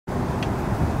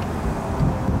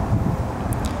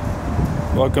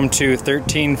Welcome to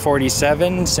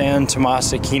 1347 San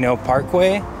Tomas Aquino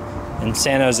Parkway in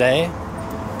San Jose.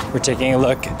 We're taking a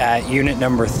look at unit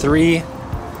number 3.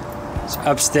 It's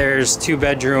upstairs,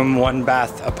 2-bedroom,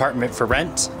 1-bath apartment for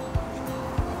rent.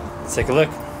 Let's take a look.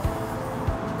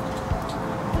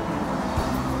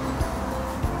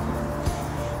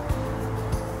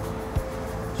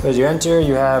 So as you enter,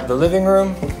 you have the living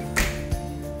room.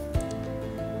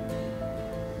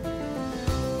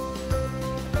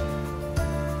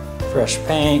 Fresh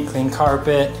paint, clean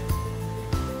carpet,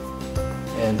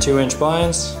 and 2-inch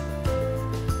blinds.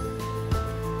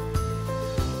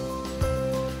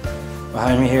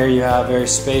 Behind me here you have a very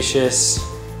spacious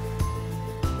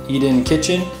eat-in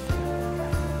kitchen.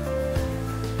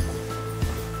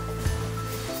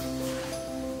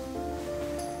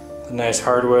 A nice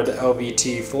hardwood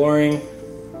LVT flooring.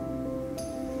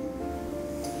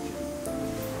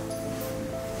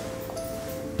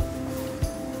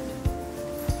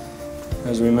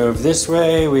 As we move this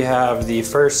way, we have the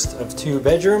first of 2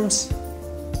 bedrooms.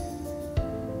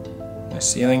 A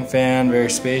ceiling fan, very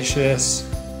spacious.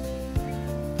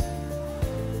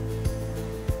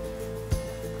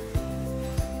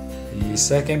 The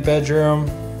second bedroom.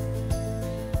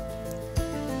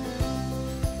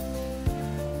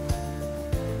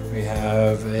 We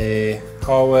have a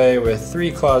hallway with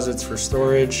 3 closets for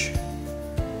storage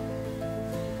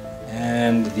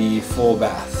and the full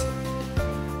bath.